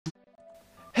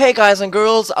Hey guys and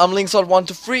girls, I'm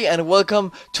Linksalt123 and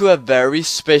welcome to a very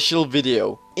special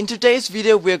video. In today's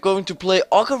video we are going to play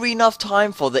Ocarina of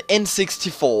Time for the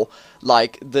N64,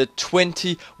 like the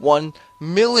 21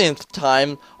 millionth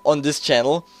time on this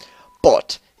channel.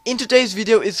 But in today's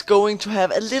video it's going to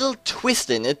have a little twist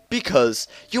in it, because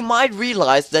you might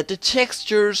realize that the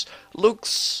textures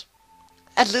looks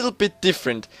a little bit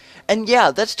different. And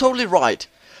yeah, that's totally right.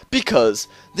 Because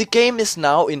the game is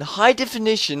now in high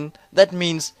definition. That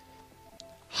means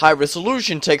high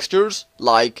resolution textures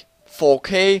like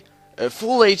 4K,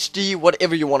 Full HD,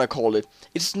 whatever you want to call it.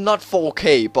 It's not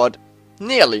 4K, but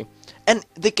nearly. And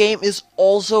the game is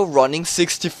also running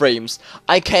 60 frames.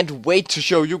 I can't wait to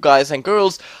show you guys and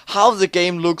girls how the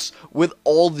game looks with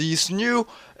all these new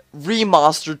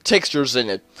remastered textures in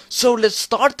it. So let's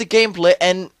start the gameplay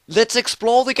and let's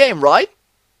explore the game, right?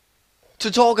 To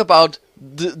talk about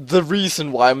the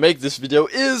reason why I make this video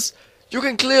is, you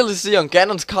can clearly see on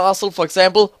Ganon's castle, for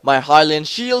example, my Highland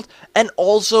shield, and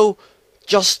also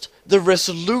just the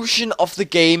resolution of the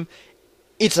game.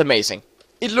 It's amazing.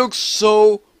 It looks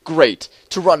so great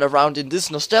to run around in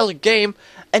this nostalgic game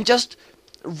and just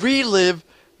relive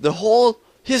the whole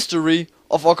history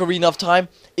of Ocarina of Time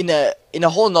in a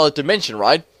whole nother dimension,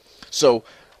 right? So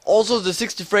also the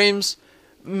 60 frames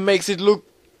makes it look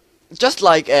just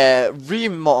like a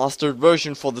remastered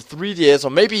version for the 3DS or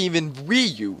maybe even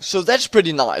WiiU, so that's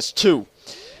pretty nice too.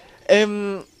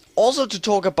 Also to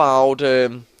talk about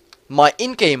my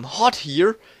in-game HUD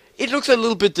here, it looks a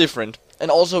little bit different, and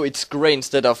also it's grey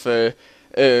instead of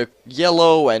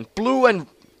yellow and blue and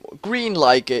green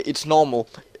like it's normal.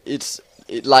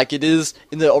 Like it is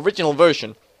in the original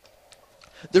version.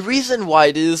 The reason why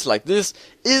it is like this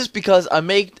is because I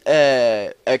made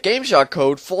a game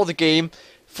shortcode for the game,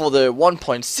 for the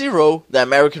 1.0, the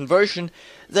American version,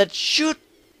 that should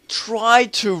try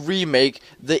to remake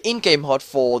the in-game HUD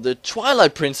for the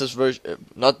Twilight Princess version,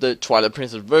 not the Twilight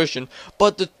Princess version,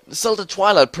 but the Zelda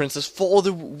Twilight Princess for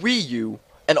the Wii U,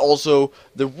 and also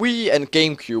the Wii and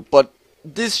GameCube. But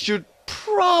this should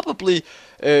probably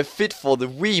fit for the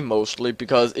Wii mostly,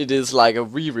 because it is like a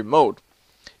Wii remote.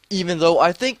 Even though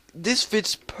I think this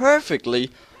fits perfectly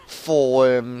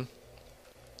for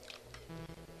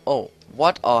oh,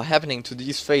 what are happening to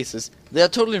these faces? They are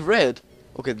totally red.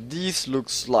 Okay, these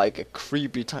looks like a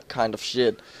creepy kind of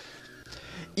shit.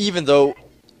 Even though,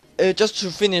 just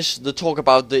to finish the talk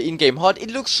about the in-game HUD,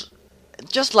 it looks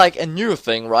just like a new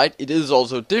thing, right? It is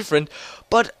also different,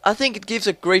 but I think it gives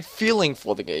a great feeling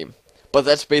for the game. But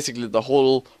that's basically the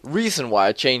whole reason why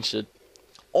I changed it.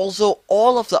 Also,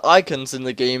 all of the icons in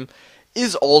the game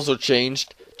is also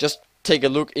changed. Just take a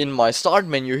look in my start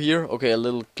menu here. Okay, a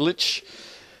little glitch.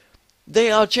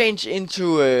 They are changed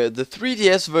into the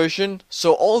 3DS version,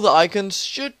 so all the icons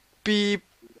should be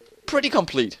pretty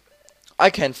complete. I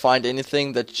can't find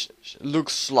anything that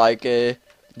looks like the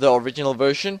original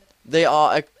version. They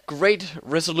are a great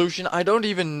resolution. I don't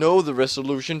even know the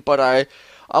resolution, but I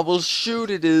will shoot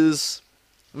it is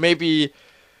maybe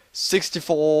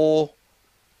 64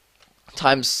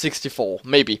 times 64,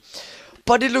 maybe.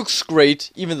 But it looks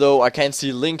great, even though I can't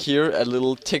see Link here, a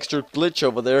little texture glitch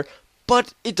over there.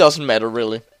 But it doesn't matter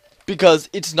really, because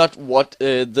it's not what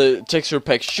the texture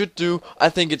pack should do. I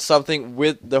think it's something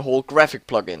with the whole graphic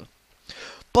plugin.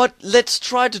 But let's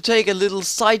try to take a little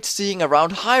sightseeing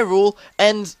around Hyrule,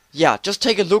 and yeah, just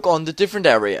take a look on the different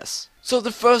areas. So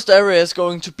the first area is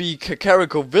going to be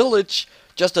Kakariko Village.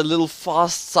 Just a little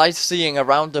fast sightseeing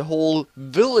around the whole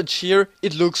village here.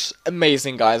 It looks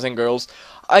amazing, guys and girls.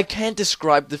 I can't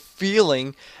describe the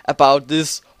feeling about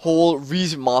this whole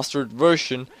remastered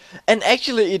version. And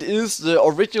actually it is the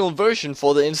original version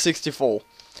for the N64.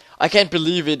 I can't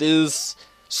believe it is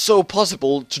so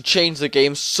possible to change the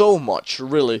game so much,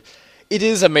 really. It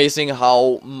is amazing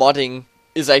how modding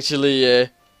is actually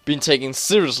being taken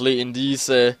seriously in these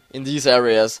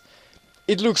areas.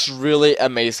 It looks really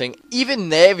amazing. Even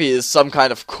Navi is some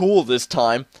kind of cool this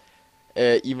time.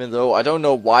 Even though I don't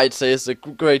know why it says the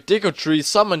Great Deku Tree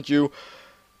summoned you.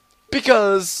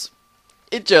 Because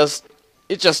it just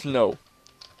no.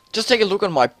 Just take a look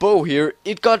on my bow here.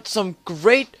 It got some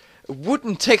great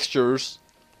wooden textures.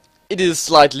 It is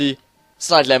slightly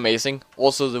amazing.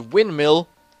 Also the windmill,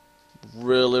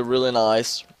 really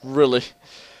nice. Really.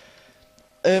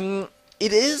 It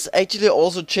is actually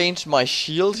also changed my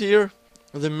shield here.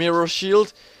 The mirror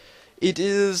shield. It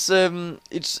is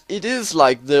it is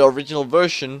like the original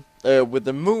version with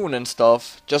the moon and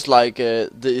stuff, just like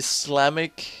the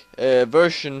Islamic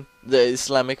version, the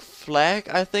Islamic flag,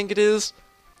 I think it is.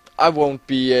 I won't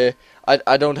be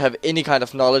I don't have any kind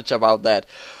of knowledge about that,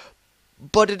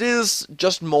 but it is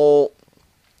just more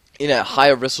in a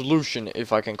higher resolution,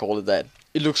 if I can call it that.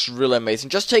 It looks really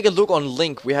amazing. Just take a look on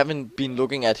Link. We haven't been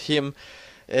looking at him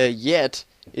yet.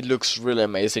 It looks really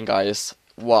amazing, guys.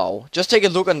 Wow. Just take a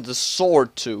look on the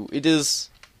sword too. It's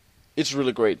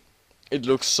really great. It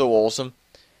looks so awesome.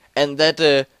 And that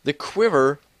the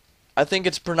quiver, I think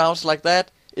it's pronounced like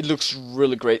that. It looks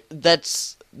really great.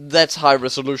 That's high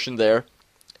resolution there.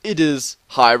 It is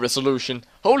high resolution.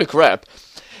 Holy crap.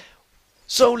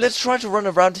 So let's try to run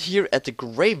around here at the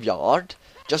graveyard,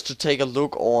 just to take a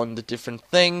look on the different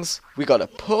things. We got a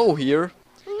Poe here.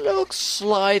 Looks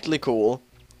slightly cool.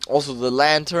 Also the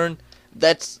lantern.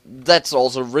 That's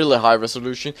also really high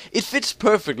resolution. It fits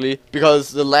perfectly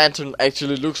because the lantern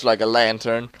actually looks like a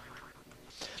lantern.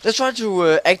 Let's try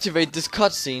to activate this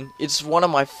cutscene. It's one of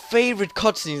my favorite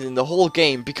cutscenes in the whole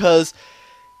game because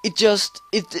it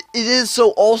is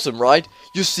so awesome, right?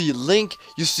 You see Link,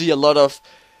 you see a lot of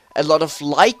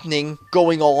lightning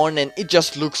going on, and it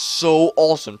just looks so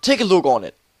awesome. Take a look on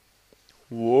it.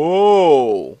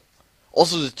 Whoa!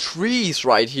 Also the trees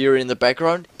right here in the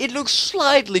background, it looks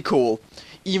slightly cool,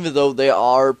 even though they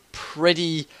are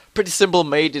pretty simple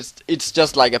made. It's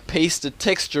just like a pasted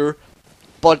texture,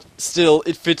 but still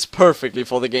it fits perfectly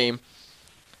for the game.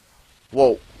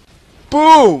 Whoa!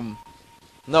 Boom!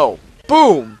 No,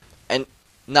 boom! And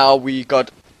now we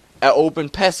got an open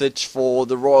passage for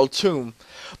the royal tomb.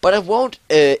 But I won't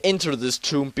enter this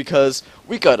tomb because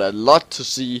we got a lot to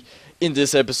see in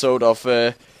this episode of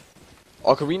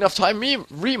Ocarina of Time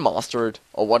Remastered,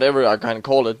 or whatever I can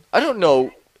call it. I don't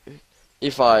know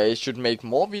if I should make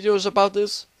more videos about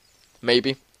this.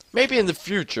 Maybe in the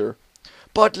future.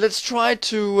 But let's try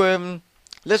to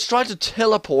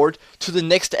teleport to the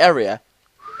next area.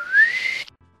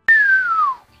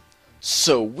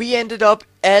 So we ended up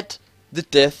at the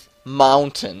Death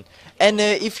Mountain. And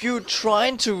if you're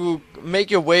trying to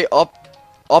make your way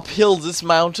uphill this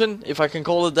mountain, if I can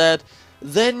call it that,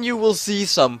 then you will see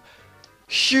some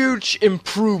huge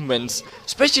improvements,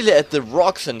 especially at the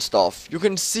rocks and stuff. You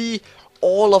can see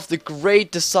all of the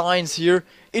great designs here.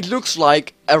 It looks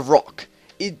like a rock.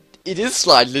 It is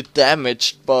slightly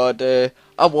damaged, but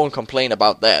I won't complain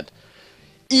about that.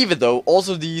 Even though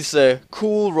also these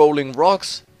cool rolling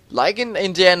rocks, like in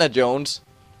Indiana Jones,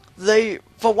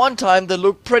 for one time they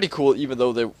look pretty cool, even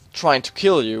though they're trying to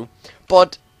kill you.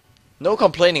 But no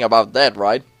complaining about that,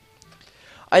 right?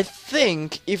 I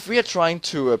think if we are trying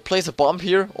to place a bomb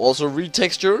here, also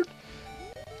retextured,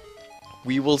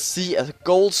 we will see a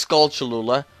gold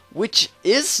sculpture, which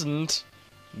isn't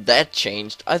that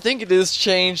changed. I think it is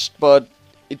changed, but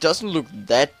it doesn't look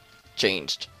that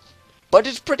changed. But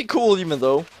it's pretty cool, even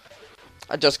though.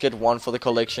 I just get one for the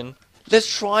collection.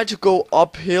 Let's try to go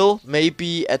uphill,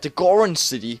 maybe at the Goron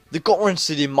City. The Goron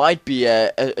City might be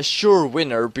a sure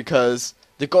winner, because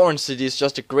the Goron City is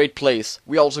just a great place.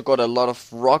 We also got a lot of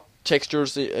rock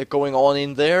textures going on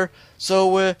in there.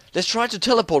 So let's try to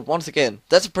teleport once again.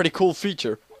 That's a pretty cool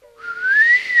feature.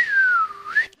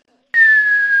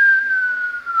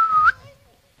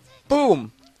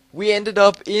 Boom! We ended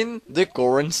up in the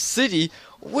Goron City,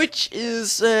 which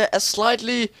is a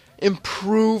slightly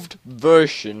improved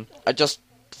version. I just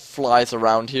flies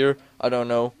around here. I don't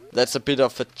know. That's a bit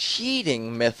of a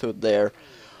cheating method there.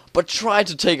 But try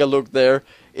to take a look there.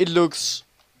 It looks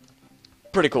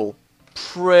pretty cool.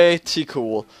 Pretty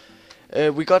cool.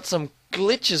 We got some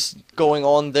glitches going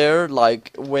on there,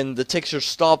 like when the texture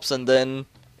stops and then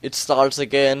it starts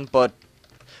again, but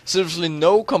seriously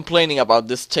no complaining about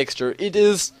this texture.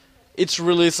 It's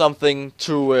really something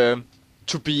to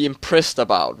be impressed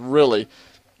about, really.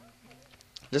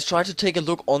 Let's try to take a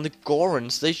look on the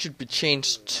Gorons. They should be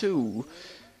changed too.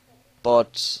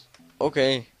 But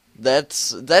okay,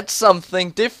 that's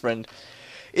something different.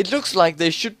 It looks like they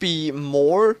should be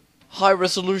more high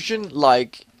resolution,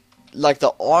 like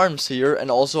the arms here,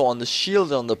 and also on the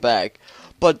shield on the back.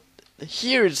 But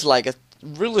here it's like a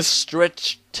really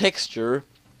stretched texture.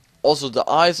 Also the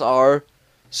eyes are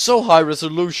so high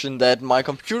resolution that my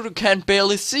computer can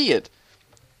barely see it.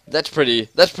 That's pretty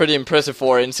impressive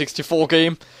for an N64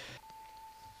 game.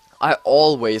 I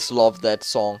always loved that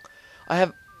song. I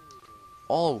have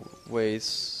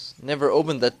always never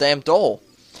opened that damn door.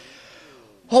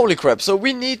 Holy crap, so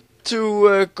we need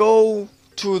to go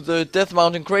to the Death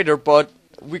Mountain crater, but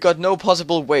we got no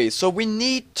possible way. So we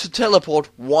need to teleport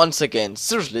once again.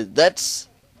 Seriously,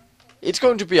 it's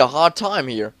going to be a hard time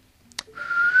here.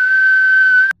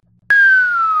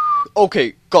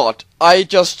 Okay, God, I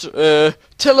just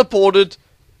teleported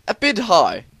a bit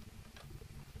high.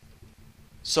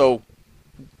 So,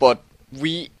 but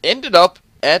we ended up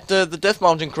at the Death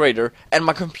Mountain crater, and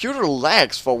my computer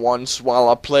lags for once while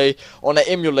I play on an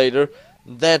emulator.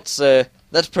 That's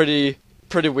That's pretty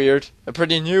weird. A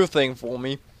pretty new thing for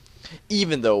me.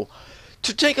 Even though,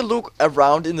 to take a look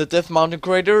around in the Death Mountain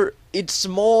crater, it's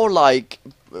more like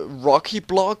rocky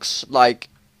blocks, like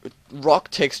rock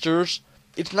textures.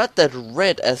 It's not that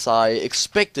red as I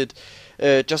expected,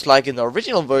 just like in the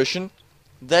original version.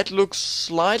 That looks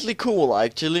slightly cool,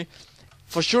 actually.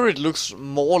 For sure it looks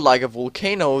more like a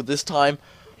volcano this time,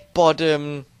 but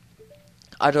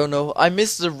I don't know. I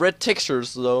miss the red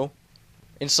textures though,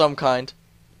 in some kind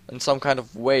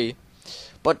of way.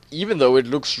 But even though it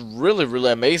looks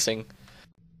really amazing.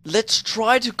 Let's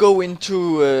try to go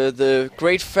into the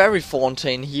Great Fairy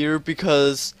Fountain here,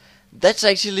 because that's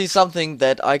actually something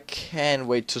that I can't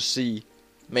wait to see.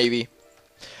 Maybe.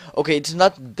 Okay, it's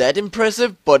not that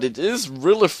impressive, but it is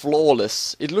really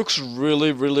flawless. It looks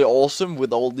really awesome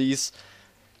with all these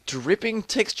dripping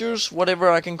textures,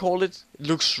 whatever I can call it. It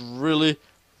looks really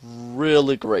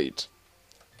great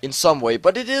in some way,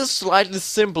 but it is slightly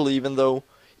simple, even though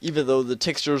the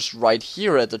textures right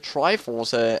here at the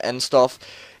Triforce and stuff,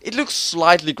 it looks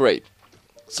slightly great.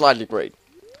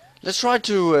 Let's try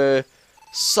to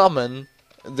summon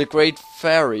the Great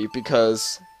Fairy,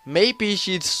 because maybe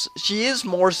she is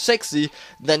more sexy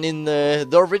than in the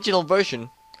original version.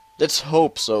 Let's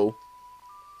hope so.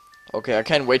 Okay, I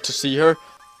can't wait to see her.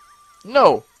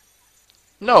 No,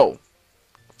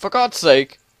 for God's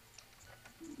sake.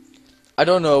 I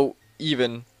don't know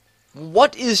even.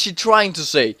 What is she trying to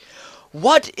say?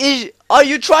 Are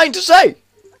you trying to say?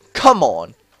 Come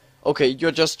on. Okay,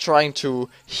 you're just trying to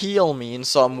heal me in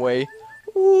some way.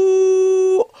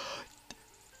 Ooh.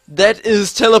 That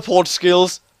is teleport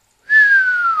skills.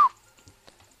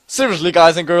 Seriously,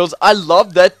 guys and girls, I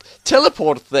love that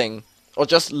teleport thing. Or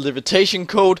just levitation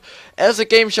code as a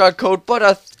game shot code, but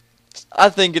I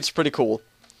think it's pretty cool.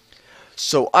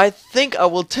 So I think I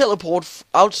will teleport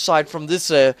outside from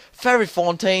this fairy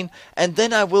fountain, and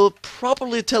then I will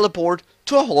probably teleport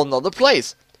to a whole nother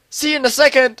place. See you in a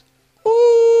second.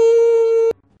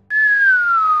 Ooh.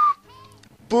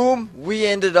 Boom, we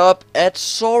ended up at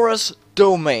Sora's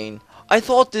domain. I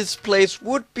thought this place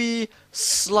would be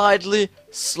slightly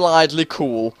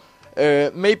cool.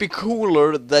 Maybe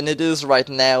cooler than it is right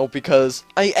now, because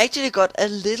I actually got a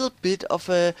little bit of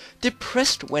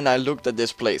depressed when I looked at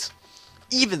this place.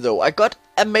 Even though I got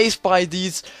amazed by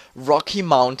these rocky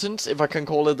mountains, if I can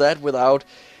call it that, without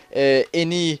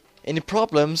any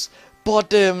problems.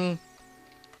 But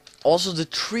also the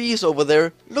trees over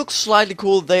there look slightly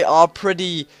cool. They are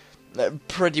pretty,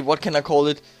 what can I call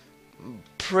it?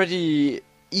 Pretty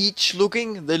each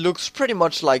looking. They look pretty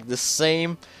much like the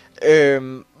same.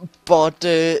 But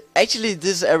actually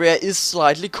this area is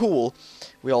slightly cool.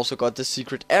 We also got the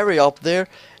secret area up there,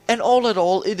 and all in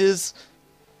all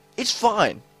it's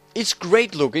fine. It's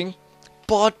great looking,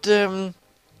 but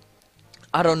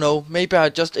I don't know, maybe I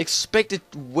just expected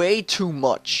way too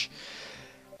much.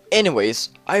 Anyways,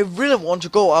 I really want to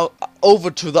go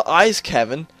over to the ice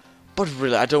cavern, but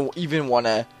really I don't even want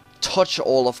to touch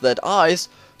all of that ice,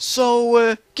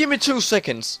 so give me 2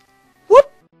 seconds.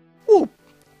 Whoop! Whoop!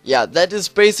 Yeah, that is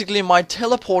basically my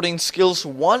teleporting skills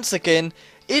once again.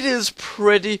 It is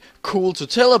pretty cool to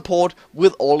teleport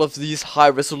with all of these high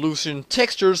resolution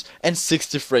textures and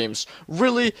 60 frames.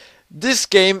 Really, this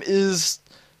game is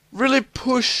really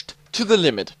pushed to the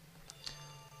limit.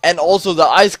 And also the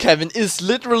ice cavern is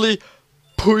literally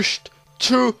pushed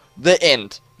to the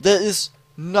end. There is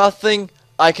nothing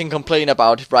I can complain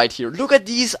about right here. Look at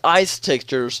these ice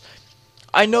textures.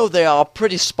 I know they are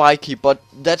pretty spiky, but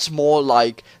that's more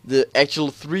like the actual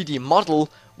 3D model.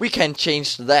 We can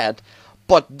change that.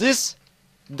 But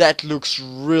that looks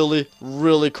really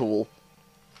cool.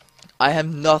 I have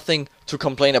nothing to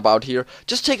complain about here.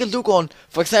 Just take a look on,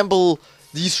 for example,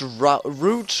 these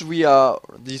routes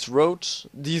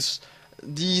these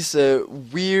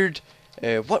weird,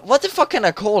 what the fuck can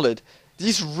I call it?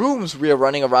 These rooms we are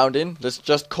running around in, let's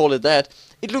just call it that.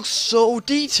 It looks so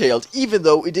detailed, even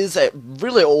though it is a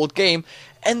really old game,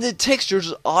 and the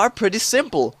textures are pretty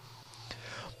simple.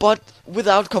 But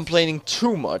without complaining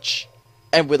too much,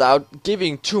 and without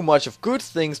giving too much of good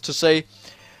things to say,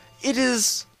 it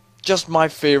is just my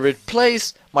favorite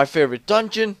place, my favorite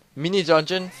dungeon, mini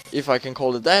dungeon, if I can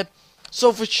call it that.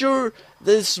 So for sure,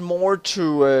 there's more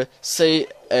to say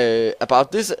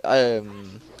about this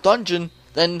dungeon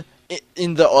than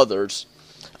in the others.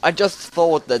 I just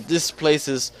thought that this place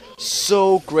is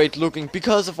so great looking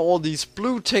because of all these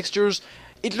blue textures.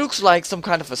 It looks like some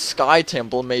kind of a sky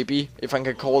temple, maybe, if I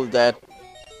can call it that.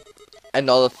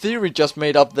 Another theory just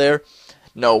made up there.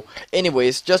 No.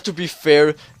 Anyways, just to be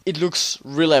fair, it looks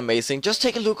really amazing. Just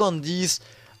take a look on these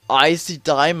icy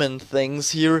diamond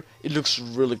things here. It looks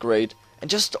really great. And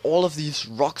just all of these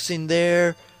rocks in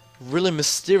there. Really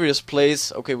mysterious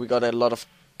place. Okay, we got a lot of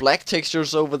black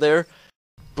textures over there.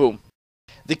 Boom.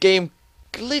 The game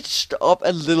glitched up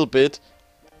a little bit,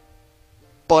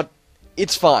 but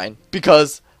it's fine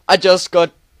because I just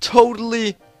got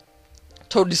totally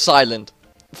silent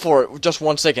for just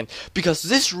 1 second, because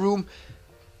this room,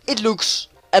 it looks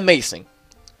amazing.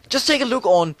 Just take a look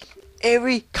on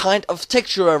every kind of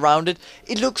texture around it.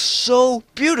 It looks so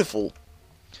beautiful.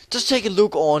 Just take a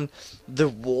look on the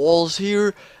walls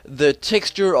here, the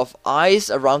texture of ice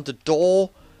around the door.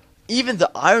 Even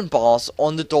the iron bars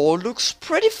on the door looks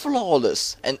pretty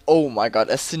flawless. And oh my god,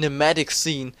 a cinematic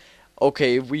scene.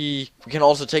 Okay, we can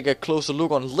also take a closer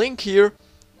look on Link here.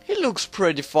 He looks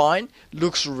pretty fine,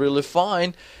 looks really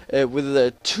fine, with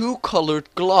the 2 colored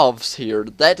gloves here.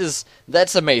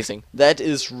 That's amazing. That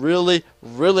is really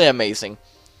amazing.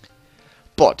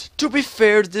 But to be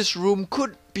fair, this room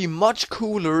could be much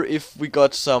cooler if we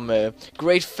got some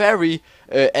great fairy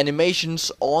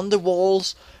animations on the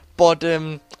walls. But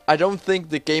I don't think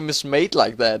the game is made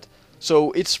like that.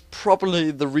 So it's probably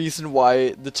the reason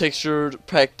why the texture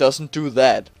pack doesn't do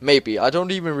that. Maybe, I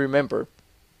don't even remember.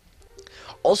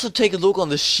 Also take a look on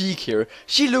the Sheik here.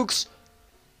 She looks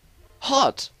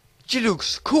hot. She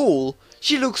looks cool.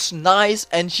 She looks nice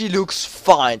and she looks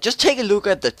fine. Just take a look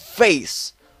at that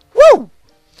face. Woo!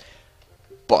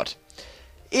 But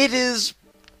it is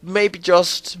maybe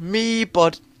just me,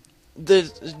 but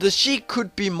the Sheik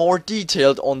could be more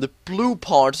detailed on the blue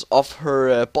parts of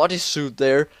her bodysuit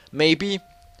there. Maybe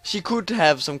she could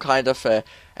have some kind of a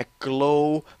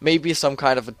glow, maybe some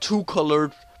kind of a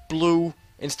 2-colored blue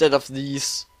instead of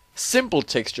these simple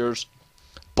textures.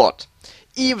 But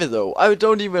even though, I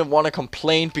don't even want to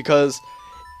complain, because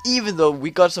even though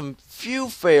we got some few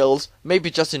fails,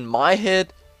 maybe just in my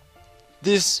head,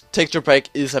 this texture pack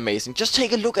is amazing. Just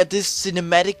take a look at this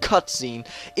cinematic cutscene.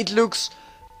 It looks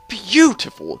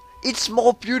beautiful. It's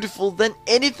more beautiful than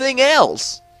anything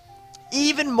else.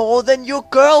 Even more than your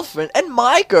girlfriend and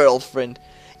my girlfriend.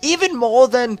 Even more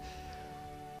than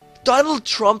Donald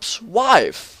Trump's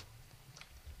wife.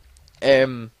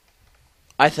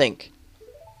 I think.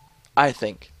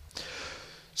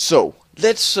 So,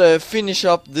 let's finish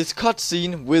up this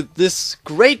cutscene with this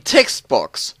great text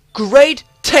box. Great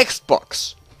text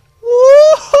box.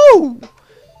 Woohoo!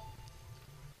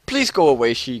 Please go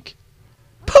away, Sheik.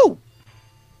 Pooh!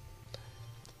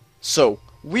 So,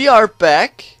 we are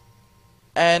back.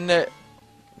 And,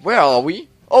 where are we?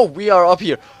 Oh, we are up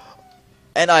here.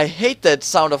 And I hate that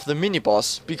sound of the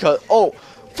mini-boss, because, oh,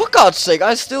 for God's sake,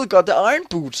 I still got the iron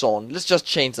boots on. Let's just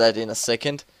change that in a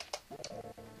second.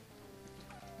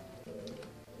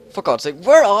 For God's sake,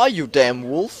 where are you, damn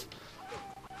wolf?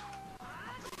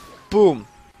 Boom.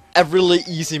 A really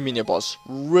easy mini-boss.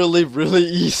 Really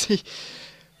easy.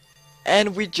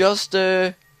 And we just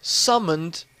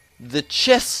summoned the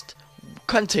chest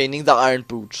containing the iron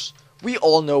boots. We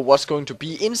all know what's going to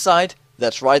be inside.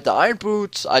 That's right, the iron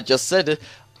boots. I just said it.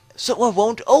 So I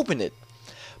won't open it.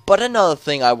 But another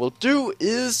thing I will do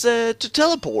is to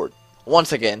teleport.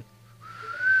 Once again.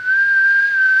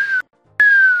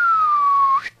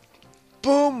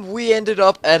 Boom, we ended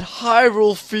up at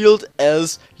Hyrule Field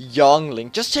as young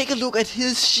Link. Just take a look at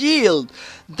his shield.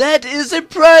 That is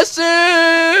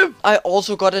impressive! I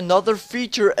also got another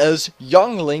feature as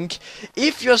young Link.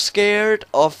 If you're scared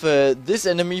of this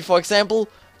enemy, for example,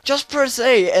 just press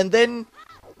A and then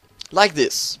like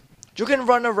this. You can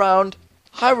run around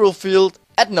Hyrule Field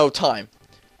at no time,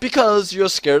 because you're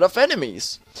scared of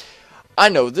enemies. I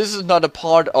know this is not a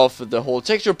part of the whole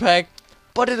texture pack,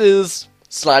 but it is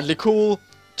slightly cool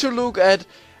to look at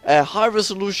a high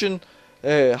resolution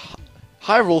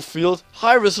Hyrule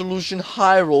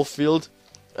Field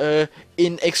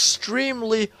in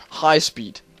extremely high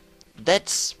speed.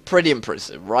 That's pretty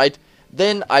impressive, right?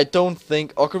 Then I don't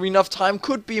think Ocarina of Time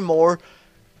could be more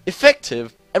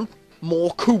effective and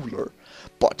more cooler.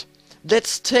 But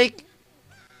let's take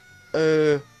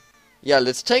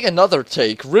let's take another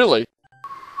take, really.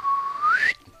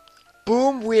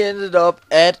 Boom, we ended up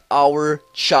at our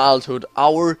childhood,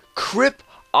 our crib,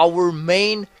 our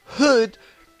main hood.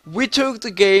 We took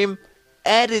the game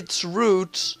at its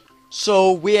roots,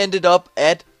 so we ended up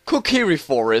at Kokiri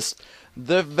Forest.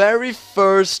 The very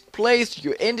first place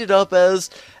you ended up as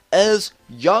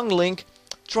young Link,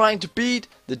 trying to beat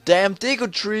the damn Deku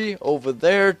Tree over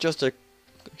there, just a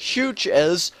huge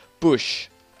as bush.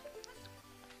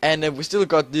 And we still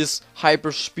got this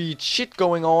hyper speed shit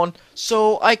going on,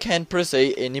 so I can't press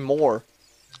A anymore.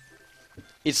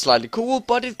 It's slightly cool,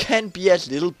 but it can be a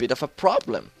little bit of a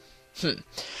problem.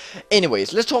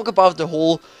 Anyways, let's talk about the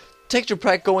whole texture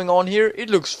pack going on here. It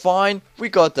looks fine. We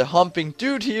got the humping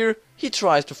dude here. He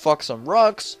tries to fuck some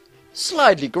rocks.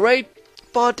 Slightly great,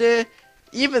 but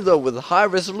even though with high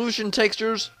resolution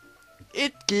textures,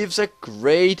 it gives a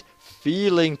great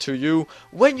feeling to you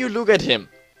when you look at him.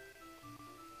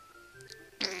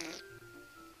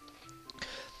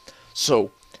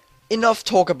 So, enough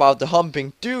talk about the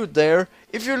humping dude there.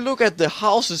 If you look at the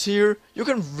houses here, you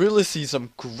can really see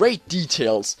some great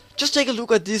details. Just take a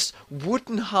look at this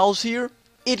wooden house here.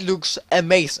 It looks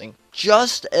amazing.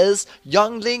 Just as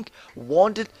young Link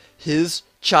wanted his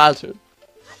childhood.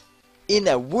 In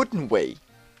a wooden way.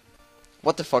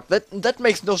 What the fuck? That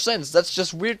makes no sense. That's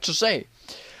just weird to say.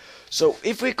 So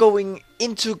if we're going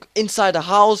inside a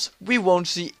house, we won't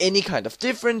see any kind of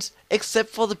difference except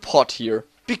for the pot here.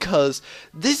 Because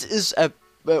this is a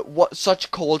what such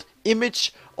called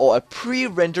image or a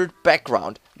pre-rendered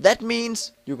background. That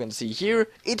means, you can see here,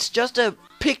 it's just a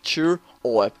picture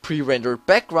or a pre-rendered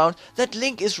background that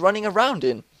Link is running around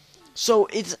in. So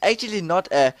it's actually not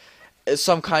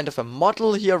some kind of a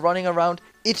model here running around,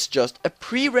 it's just a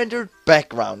pre-rendered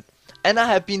background. And I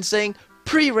have been saying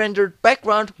pre-rendered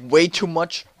background way too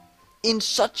much in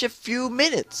such a few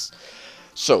minutes.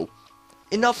 So,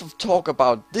 enough of talk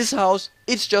about this house.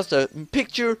 It's just a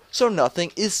picture, so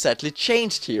nothing is sadly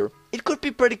changed here. It could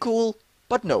be pretty cool,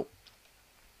 but no.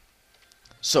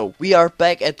 So, we are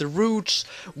back at the roots.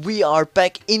 We are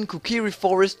back in Kokiri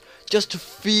Forest just to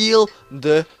feel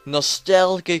the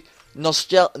nostalgia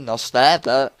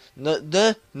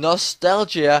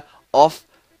of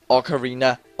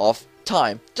Ocarina of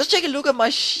Time. Just take a look at my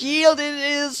shield. It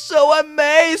is so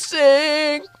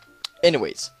amazing.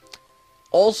 Anyways.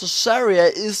 Also, Saria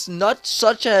is not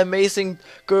such an amazing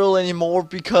girl anymore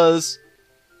because,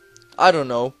 I don't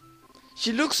know.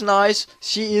 She looks nice,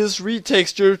 she is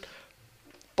retextured,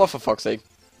 but for fuck's sake.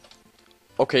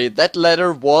 Okay, that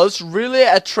ladder was really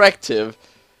attractive.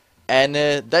 And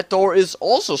that door is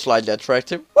also slightly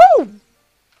attractive. Woo!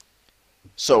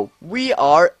 So, we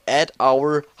are at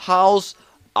our house,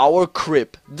 our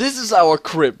crib. This is our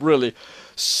crib, really.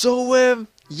 So,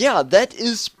 yeah, that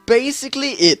is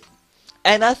basically it.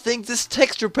 And I think this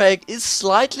texture pack is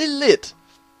slightly lit.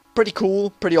 Pretty cool,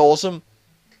 pretty awesome.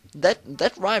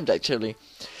 That rhymed actually.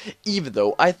 Even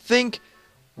though I think,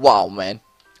 wow man,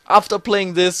 after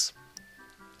playing this,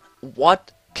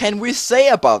 what can we say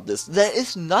about this? There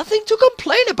is nothing to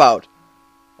complain about.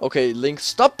 Okay, Link,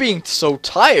 stop being so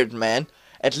tired, man.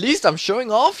 At least I'm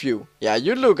showing off you. Yeah,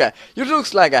 you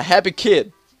looks like a happy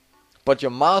kid. But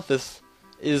your mouth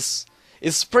is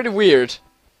pretty weird.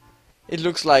 It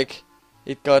looks like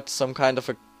it got some kind of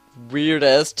a weird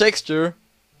ass texture.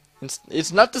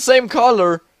 It's not the same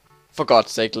color. For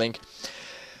God's sake, Link.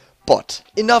 But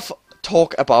enough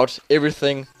talk about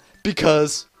everything,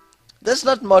 because there's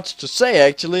not much to say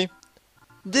actually.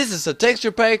 This is a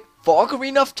texture pack for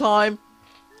Ocarina of Time.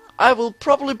 I will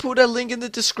probably put a link in the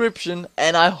description,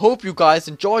 and I hope you guys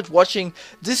enjoyed watching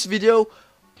this video,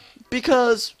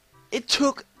 because it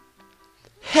took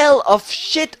hell of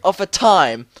shit of a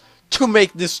time to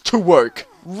make this to work.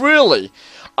 Really,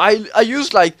 I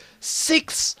used like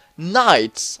 6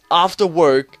 nights after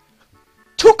work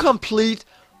to complete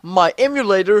my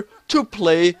emulator to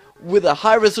play with a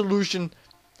high resolution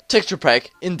texture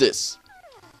pack in this.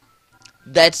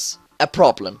 That's a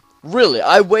problem. Really,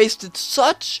 I wasted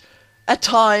such a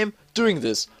time doing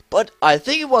this, but I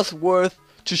think it was worth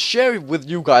to share it with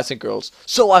you guys and girls.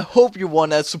 So I hope you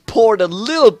wanna support a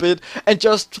little bit and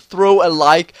just throw a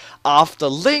like after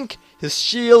Link, his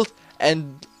shield,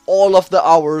 and all of the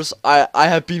hours I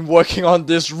have been working on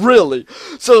this, really.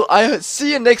 So I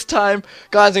see you next time,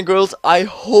 guys and girls. I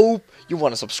hope you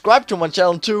wanna subscribe to my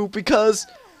channel too, because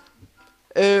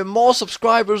more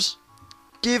subscribers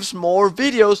gives more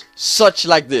videos such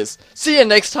like this. See you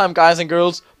next time, guys and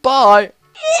girls. Bye.